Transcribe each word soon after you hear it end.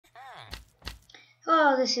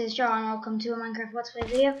Hello, this is Joe and welcome to a Minecraft Let's Play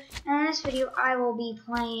video. And in this video I will be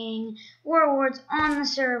playing Warlords on the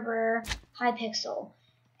server Hypixel.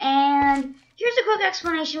 And here's a quick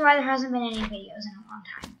explanation why there hasn't been any videos in a long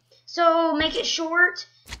time. So, make it short.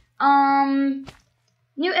 Old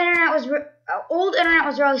internet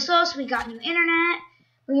was really slow, so we got new internet.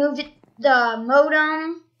 We moved the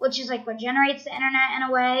modem, which is like what generates the internet in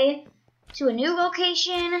a way, to a new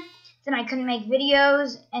location. Then I couldn't make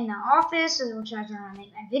videos in the office, which I was trying to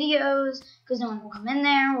make my videos because no one will come in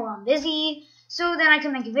there while I'm busy. So then I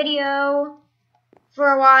could make a video for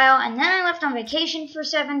a while, and then I left on vacation for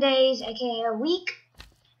 7 days, aka a week.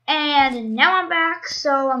 And now I'm back,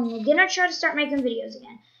 so I'm gonna try to start making videos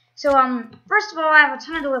again. So first of all, I have a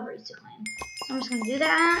ton of deliveries to claim, so I'm just gonna do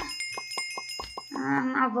that.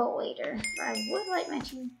 I'll vote later, but I would like my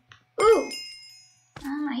team. Ooh,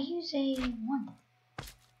 I use a 1.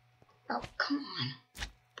 Oh, come on.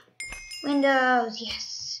 Windows,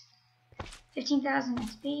 yes. 15,000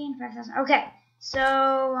 XP and 5,000. Okay,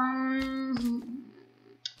 so,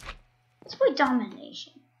 let's play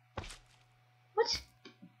Domination. What?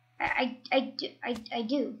 I'm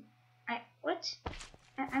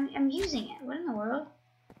using it. What in the world?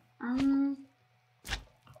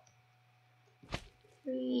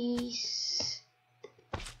 Resource.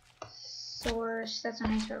 That's not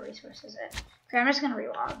nice for resource, is it? Okay, I'm just gonna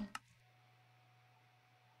relog.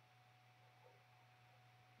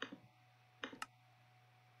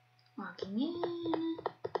 Logging in.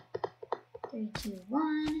 3, 2,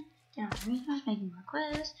 1. Down on resource, making more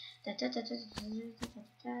quests. That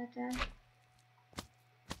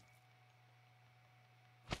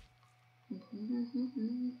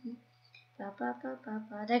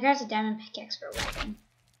guy's a diamond pickaxe for a weapon.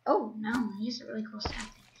 Oh no, he's a really cool staff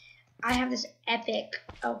thing. I have this epic.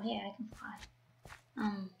 Oh yeah, I can fly.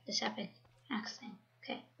 This epic axe thing.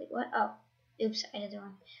 Okay, wait, what? Oh, oops, I did the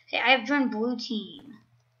wrong. Okay, I have joined blue team.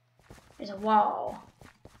 There's a wall.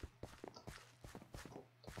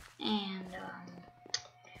 And,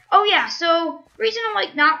 oh yeah, so, reason I'm,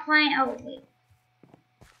 like, not playing, oh, wait.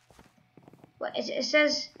 What, it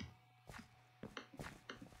says,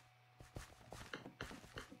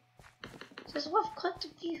 what, click to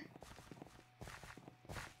view.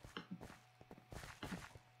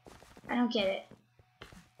 I don't get it.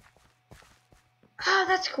 Oh,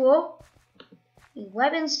 that's cool. The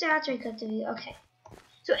weapon stats are click to view, okay.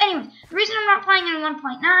 So anyway, the reason I'm not playing in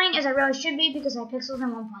 1.9 is I really should be because Hypixel's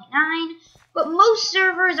in 1.9. But most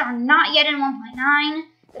servers are not yet in 1.9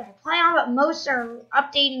 that I play on, but most are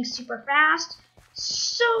updating super fast.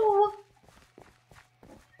 So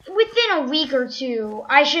within a week or two,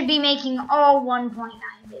 I should be making all 1.9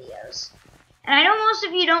 videos. And I know most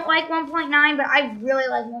of you don't like 1.9, but I really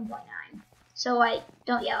like 1.9. So like,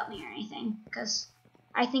 don't yell at me or anything, because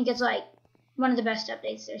I think it's like one of the best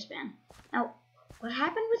updates there's been. Now, what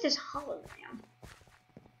happened with this hologram?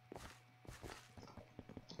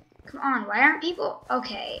 Come on, why aren't people?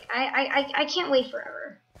 Okay, I can't wait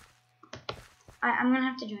forever. I'm gonna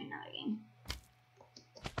have to join another game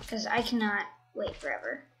because I cannot wait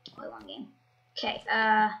forever to play one game. Okay,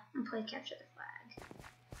 I'm gonna play Capture the Flag.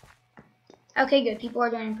 Okay, good. People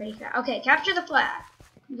are joining pretty fast. Okay, Capture the Flag.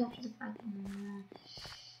 Capture the Flag.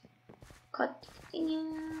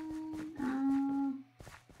 Continue.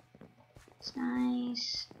 It's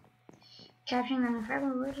nice. Capturing them in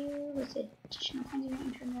forever, would you? With additional kinds of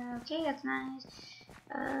intro. Okay, that's nice.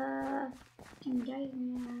 Can you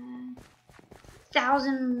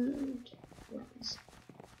 1,000 wins.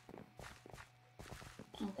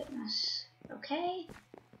 And fitness. Okay.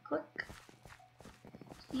 Click.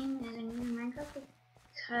 Steam is a new Minecraft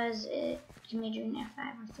because it can be doing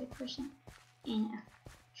F5 or 3% in F.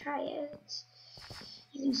 Try it.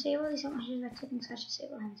 You can disable these options by clicking slash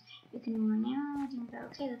disable hands. You can run now.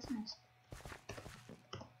 Okay, that's nice.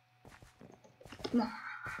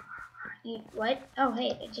 What? Oh,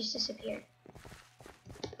 hey, it just disappeared.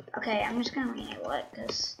 Okay, I'm just gonna rename it,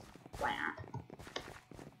 because why not?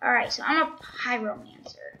 Alright, so I'm a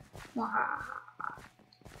pyromancer.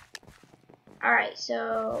 Alright,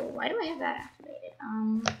 so why do I have that activated?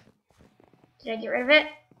 Did I get rid of it?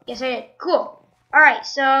 Yes, I did. Cool. Alright,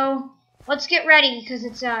 so let's get ready, because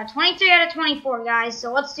it's 23 out of 24, guys,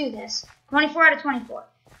 so let's do this. 24 out of 24.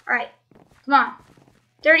 Alright, come on.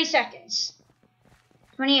 30 seconds.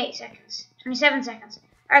 28 seconds. 27 seconds.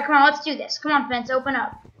 Alright, come on, let's do this. Come on, fence, open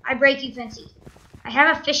up. I break you, Fancy. I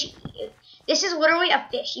have a fishy. This is literally a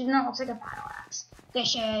fish, even though it looks like a battle axe.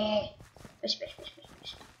 Fishy. Fish, fish, fish, fish,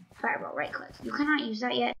 fish. Fireball, right click. You cannot use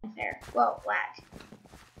that yet. There. Whoa, lag.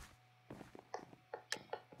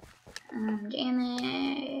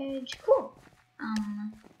 Damage. Cool.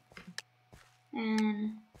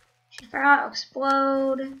 And shoot fire will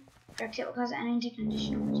explode. Projectile will cause enemy to take an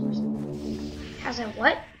additional resource. Has a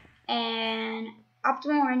what? And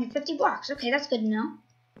optimal range of 50 blocks. Okay, that's good to know.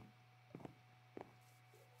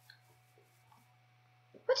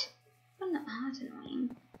 What? Oh, that's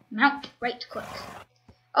annoying. Mount right click.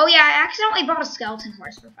 Oh yeah, I accidentally bought a skeleton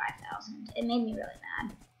horse for 5,000. It made me really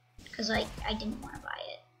mad. Because, like, I didn't want to buy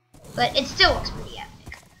it. But it still looks pretty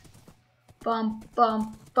epic. Bump,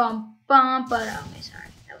 bump, bump, bump, but okay, sorry.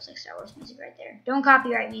 That was like Star Wars music right there. Don't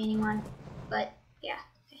copyright me, anyone. But, yeah.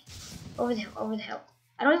 Okay. Over the hill, over the hill.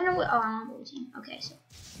 I don't even know what, oh, I'm on blue team. Okay, so,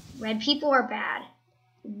 red people are bad.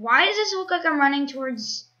 Why does this look like I'm running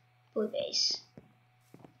towards blue base?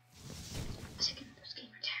 Those gamer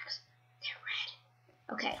tags. They're red.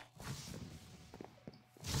 Okay.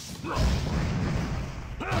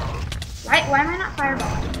 Why am I not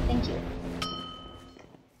fireballing? Thank you.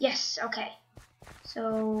 Yes, okay.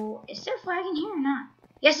 So, is there a flag in here or not?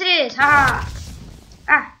 Yes, it is. Ha!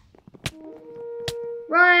 Ah!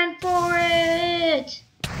 Run for it!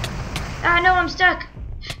 Ah, no, I'm stuck.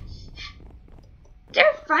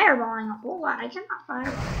 They're fireballing a whole lot. I cannot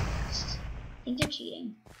fireball fast. I think they're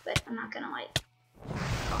cheating, but I'm not gonna, like,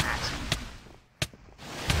 go ask them.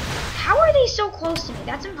 How are they so close to me?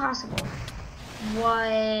 That's impossible.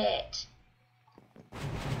 What?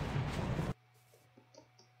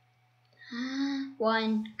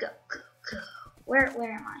 One, go, go, go. Where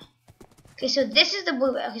am I? Okay, so this is the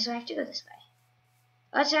blue way. Okay, so I have to go this way.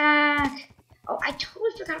 Attack! Oh, I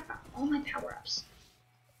totally forgot about all my power-ups.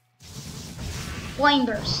 Flame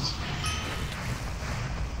burst.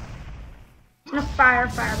 I'm gonna fire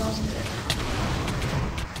fireballs into their mouth.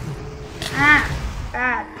 Ah,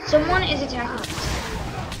 bad. Someone is attacking us.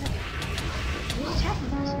 Who's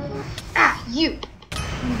attacking us? Ah, you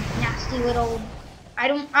nasty little.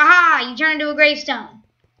 Aha! You turn into a gravestone.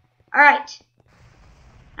 Alright.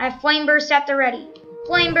 I have flame burst at the ready.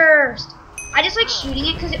 Flame burst! I just like shooting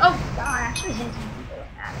it because oh god, I actually hit some people with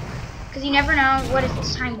that. Because you never know, what is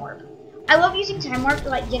this, time warp. I love using time warp to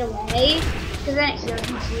like get away. Because then it heals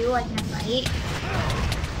me too, I can't fight.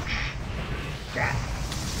 Crap.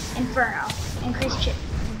 Inferno. Increase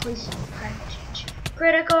critical change.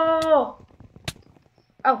 Critical!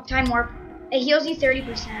 Oh, time warp. It heals you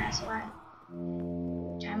 30%, that's why.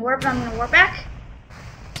 Time warp, I'm gonna warp back.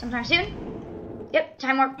 Sometime soon. Yep,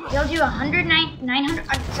 time warp. Healed you 900,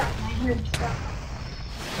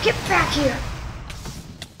 912. Get back here.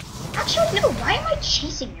 Actually, no, why am I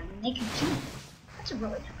chasing them when they can kill me? That's a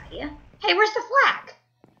really dumb idea. Hey, where's the flag?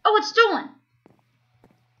 Oh, it's stolen.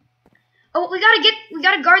 Oh, we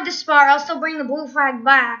gotta guard this spot, or else they'll bring the blue flag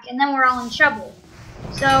back, and then we're all in trouble.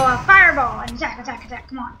 So, fireball, and attack, attack, attack,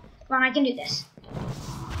 come on. Come on, I can do this.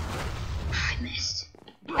 I missed.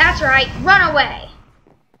 That's right, run away.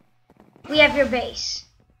 We have your base.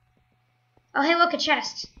 Oh, hey, look, a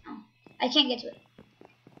chest. Oh, I can't get to it.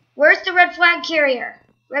 Where's the red flag carrier?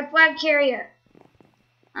 Red flag carrier.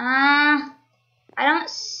 I don't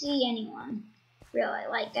see anyone, really,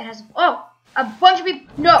 like, that has, oh, a bunch of people.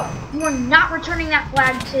 No, you are not returning that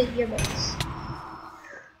flag to your base.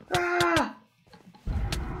 Ah.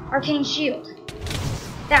 Arcane shield.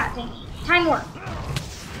 That thingy. Time warp.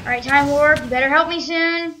 Alright, time warp, you better help me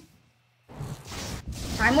soon.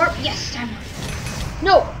 Time warp, yes, time warp.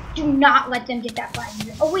 No, do not let them get that flag.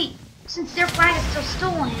 Oh wait, since their flag is still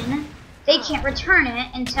stolen, they can't return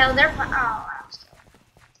it until their flag, oh, I'm still.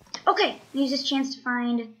 Okay, use this chance to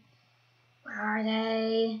find, where are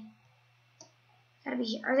they? Gotta be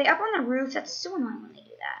here. Are they up on the roof? That's so annoying when they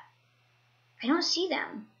do that. I don't see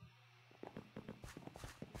them.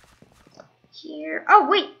 Here, oh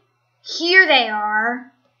wait, here they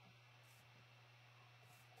are.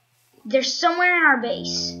 They're somewhere in our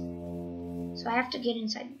base. So I have to get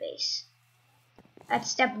inside the base. That's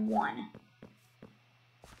step 1.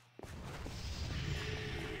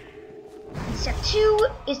 And step 2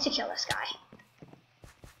 is to kill this guy.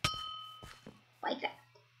 Like that.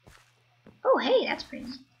 Oh, hey, that's pretty.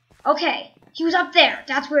 Okay, he was up there.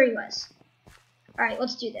 That's where he was. Alright,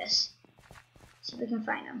 let's do this. See if we can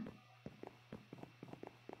find him.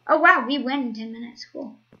 Oh, wow, we win in 10 minutes.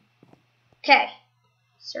 Cool. Okay.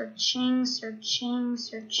 Searching, searching,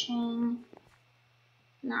 searching.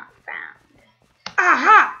 Not found.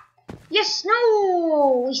 Aha! Yes,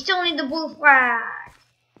 no! We still need the blue flag.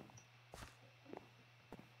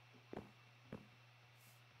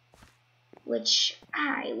 Which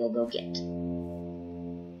I will go get.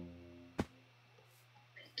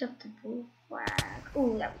 Picked up the blue flag.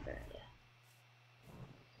 Ooh, that was a good idea.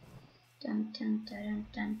 Dun dun dun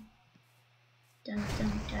dun dun dun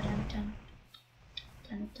dun dun dun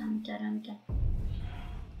dun dun dun dun.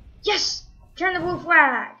 Yes! Turn the blue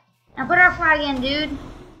flag. Now put our flag in, dude.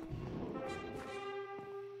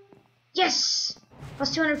 Yes!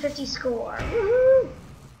 Plus 250 score. Woohoo!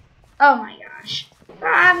 Oh my gosh.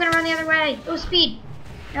 Ah, I'm gonna run the other way. Oh, speed.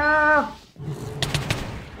 No. Oh,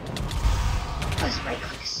 this right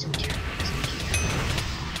click is so terrible.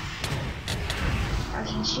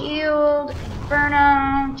 Arcane Shield,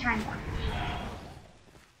 Inferno, Time Warp.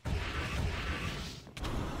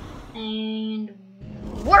 And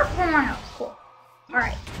Warp for more health. Cool.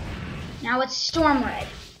 Alright. Now it's Storm Red.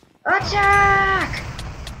 Attack!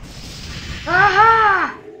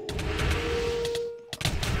 Aha!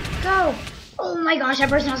 Go! Oh my gosh, that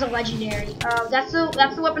person has a legendary. That's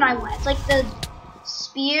the weapon I want. It's like the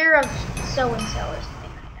spear of so and so or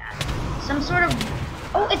something like that. Some sort of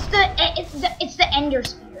it's the Ender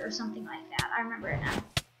Spear or something like that. I remember it now.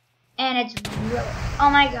 And it's really, oh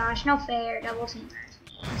my gosh, no fair. Double teamers,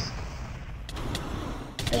 please.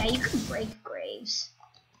 But yeah, you can break graves.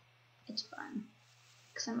 It's fun.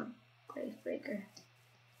 Because I'm a grave breaker.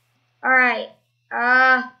 Alright.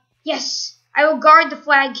 Yes! I will guard the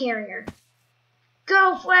flag carrier.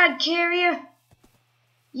 Go, flag carrier!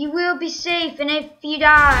 You will be safe, and if you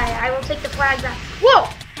die, I will take the flag back. Whoa!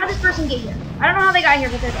 How did this person get here? I don't know how they got here,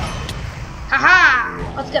 but they're dead. Haha!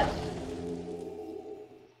 Let's go.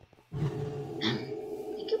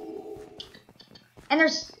 Thank you. And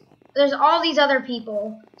there's all these other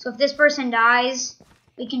people. So if this person dies,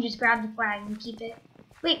 we can just grab the flag and keep it.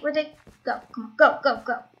 Wait, where'd they go? Come on, go, go,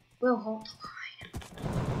 go. We'll hold the line.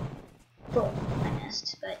 Cool. I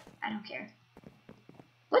missed, but I don't care.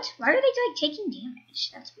 What? Why are they like taking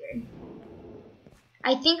damage? That's weird.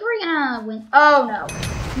 I think we're gonna win. Oh no.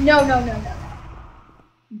 No, no, no, no, no.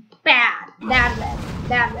 Bad. Bad red.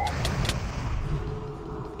 Bad red.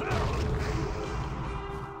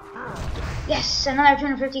 Yes, another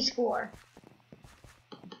 250 score.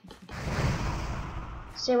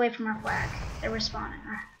 Stay away from our flag. They're respawning.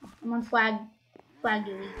 I'm on flag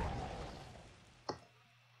duty.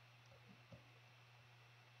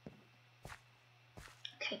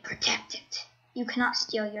 Okay, protect it. You cannot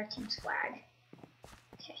steal your team's flag.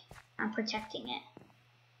 Okay, I'm protecting it.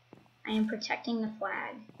 I am protecting the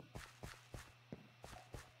flag.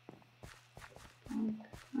 I'm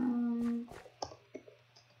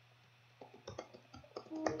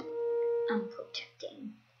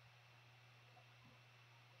protecting.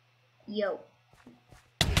 Yo.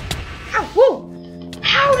 Ow, whoa!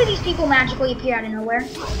 How do these people magically appear out of nowhere?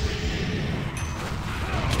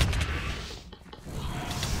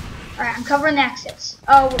 Alright, I'm covering the exits.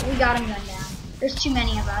 Oh, we got him gunned down. There's too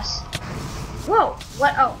many of us. Whoa!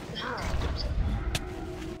 What? Oh.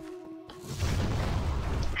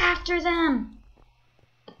 After them!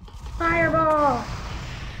 Fireball!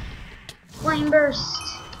 Flame burst!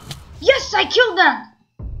 Yes, I killed them!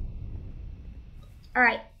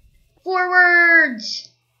 Alright. Forwards!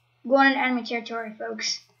 I'm going into enemy territory,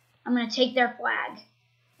 folks. I'm gonna take their flag.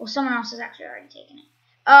 Well, someone else has actually already taken it.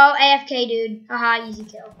 Oh, AFK, dude. Haha, easy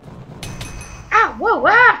kill. Ow! Whoa!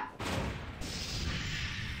 Ah!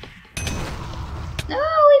 No,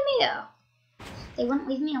 leave me out. They wouldn't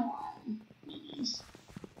leave me alone. Please.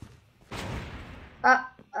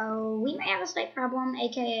 Uh-oh. We may have a slight problem,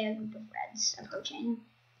 aka a group of reds approaching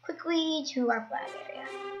quickly to our flag area.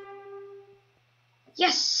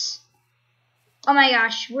 Yes! Oh my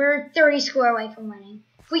gosh, we're 30 score away from winning.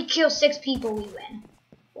 If we kill 6 people, we win.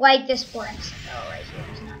 Like this poor innocent. Oh, right here.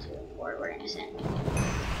 He's not too poor. We're innocent.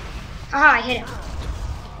 Aha, I hit him.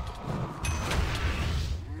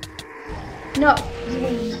 No, you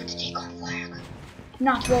will not take our flag.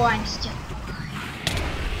 Not while I'm still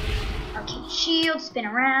alive. Arcane shield, spin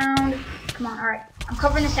around. Come on, alright. I'm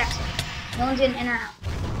covering this exit. No one's in or out.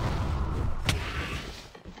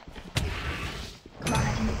 Come on,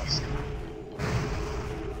 I can do this.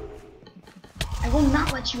 I will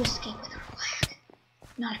not let you escape with our flag.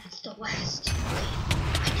 Not if it's the last.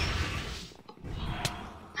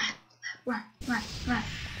 Run, run, run.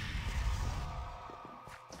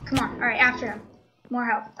 Come on, alright, after him. More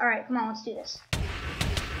health. Alright, come on, let's do this.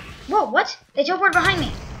 Whoa, what? They teleported behind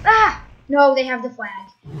me. Ah! No, they have the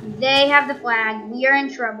flag. They have the flag. We are in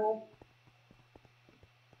trouble.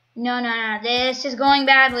 No, no, no. This is going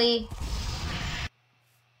badly.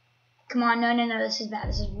 Come on, no, no, no. This is bad.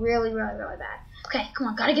 This is really, really, really bad. Okay, come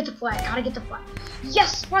on. Gotta get the flag. Gotta get the flag.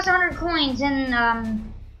 Yes! Plus 100 coins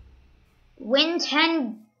and, win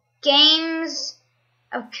 10 games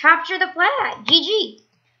of capture the flag. GG.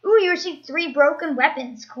 Ooh, you received 3 broken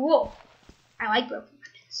weapons. Cool. I like broken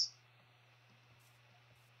weapons.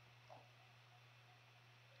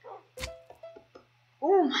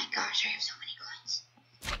 Oh my gosh, I have so many coins.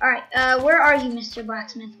 Alright, where are you, Mr.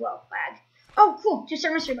 Blacksmith? Well, flag. Oh, cool.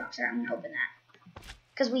 2-star mystery box. Alright, I'm gonna open that.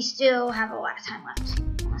 Because we still have a lot of time left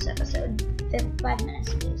on this episode. 5 minutes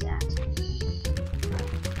to be exact.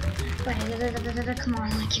 But, come on,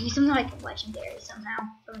 like, give me something like legendary somehow.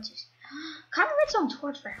 Common redstone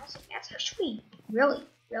torch for housing. That's actually really,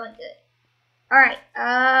 really good. Alright,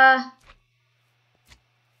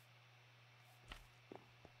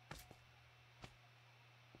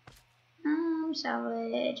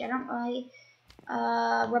 salvage. I don't really.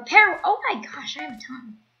 Repair. Oh my gosh, I have a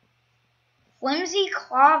ton. Flimsy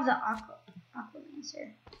Claw of the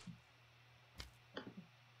Aquamancer.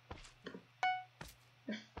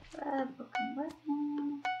 Broken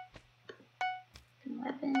weapon.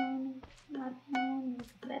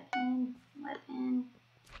 Weapon.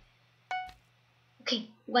 Okay,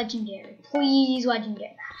 legendary. Please,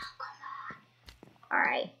 legendary. Oh, come on.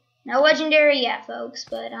 Alright. No legendary yet, folks,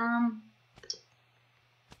 but,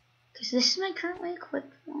 because this is my currently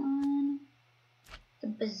equipped one. The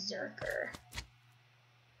Berserker.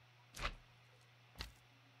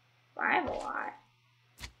 Well, I have a lot.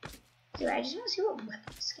 Dude, I just want to see what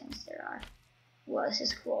weapon skins there are. Whoa, this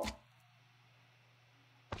is cool.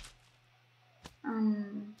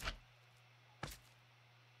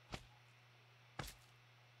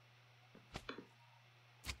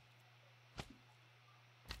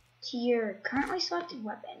 To your currently selected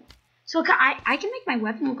weapon. So I can make my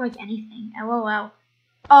weapon look like anything. LOL.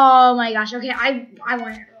 Oh my gosh. Okay, I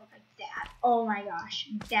want it to look like that. Oh my gosh.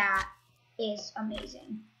 That is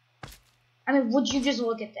amazing. I mean, would you just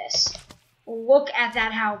look at this? Look at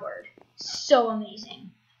that halberd. So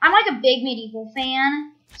amazing. I'm like a big medieval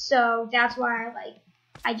fan, so that's why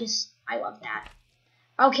I love that.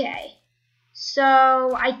 Okay. So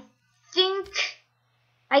I think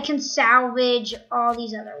I can salvage all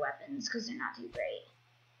these other weapons because they're not too great.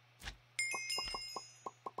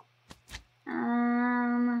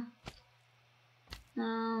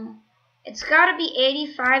 No. It's gotta be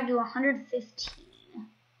 85 to 115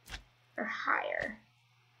 or higher.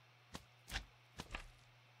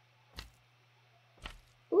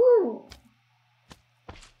 Ooh.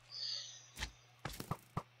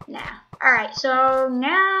 Nah. Alright, so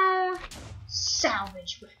now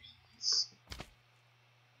salvage weapons.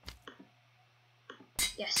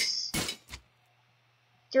 Yes.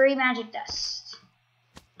 3 magic dust.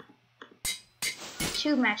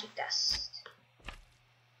 2 magic dust.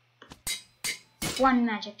 1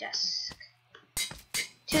 magic dust.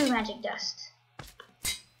 2 magic dust.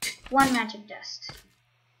 1 magic dust.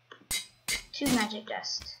 2 magic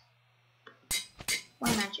dust.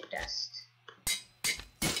 1 magic dust.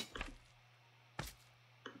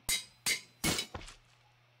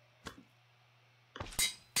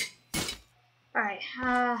 Alright,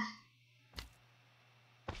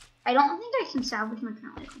 I don't think I can salvage my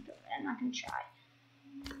currently equipped weapon. I'm not gonna try.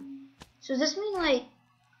 So does this mean like,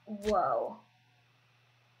 whoa.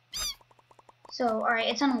 So, alright,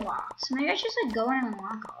 it's unlocked. So maybe I should just like go in and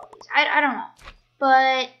unlock all these. I don't know.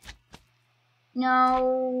 But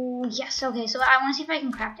no, yes, okay, so I want to see if I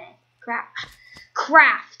can craft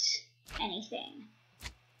anything.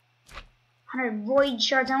 100 void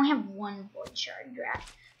shards. I only have 1 void shard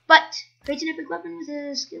craft. But creates an epic weapon with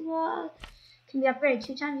a skill can be upgraded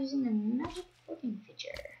 2 times using the magic flipping feature.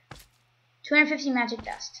 250 magic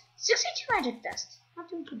dust. 62 magic dust. Not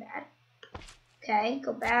doing too bad. Okay,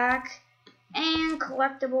 go back. And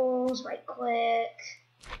collectibles, right click.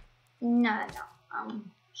 No.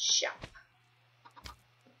 Shop.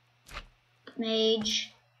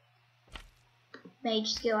 Mage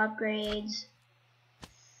skill upgrades.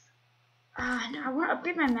 No, I want to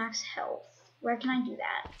upgrade my max health. Where can I do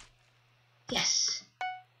that? Yes.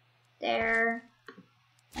 There.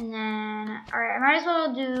 And then, alright, I might as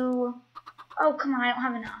well do, oh, come on, I don't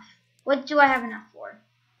have enough. What do I have enough for?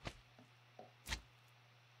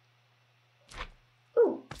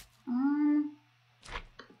 Ooh.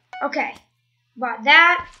 Okay. Bought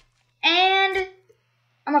that. And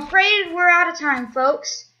I'm afraid we're out of time,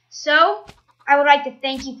 folks. So, I would like to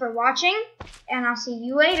thank you for watching, and I'll see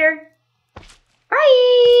you later.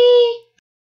 Bye!